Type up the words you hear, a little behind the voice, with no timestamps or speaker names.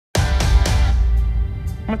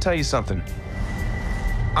gonna tell you something.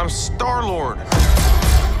 I'm Star-Lord.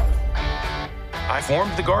 I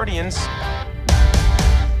formed the Guardians.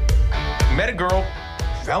 Met a girl,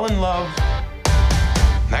 fell in love.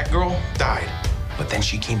 That girl died, but then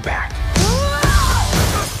she came back.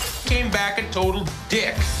 Came back a total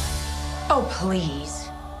dick. Oh, please.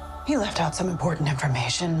 He left out some important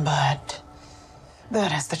information, but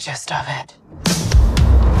that is the gist of it.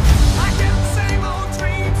 I get the same old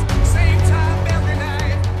dreams, same time every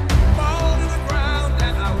night. Fall to the ground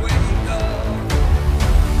and I wake up.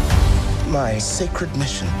 My sacred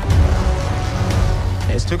mission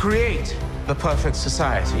Is to create the perfect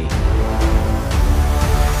society.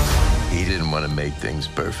 He didn't want to make things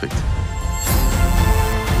perfect.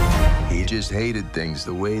 He just hated things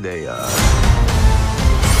the way they are.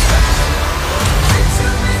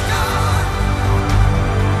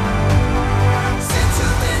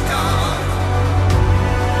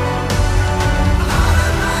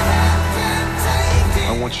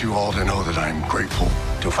 I want you all to know that I'm grateful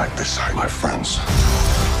to fight beside my friends.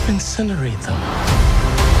 incinerate them.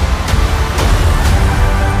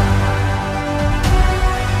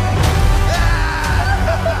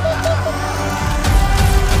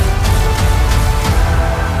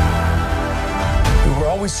 We were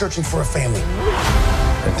always searching for a family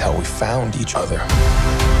until we found each other.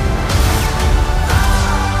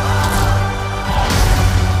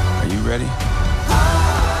 Are you ready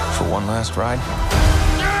for one last ride?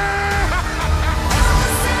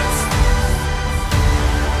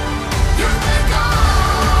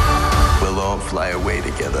 We'll all fly away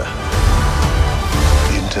together.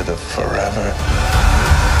 Into the forever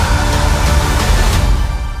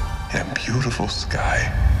and beautiful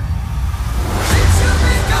sky.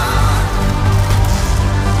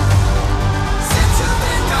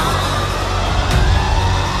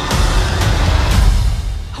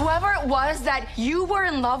 Whoever it was that you were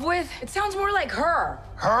in love with, it sounds more like her.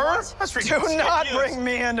 Her? That's ridiculous. Do not bring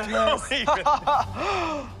me into this.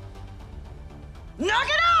 Knock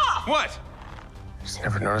it off! What? Just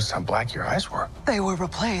never noticed how black your eyes were. They were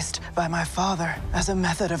replaced by my father as a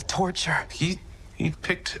method of torture. He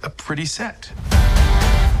picked a pretty set.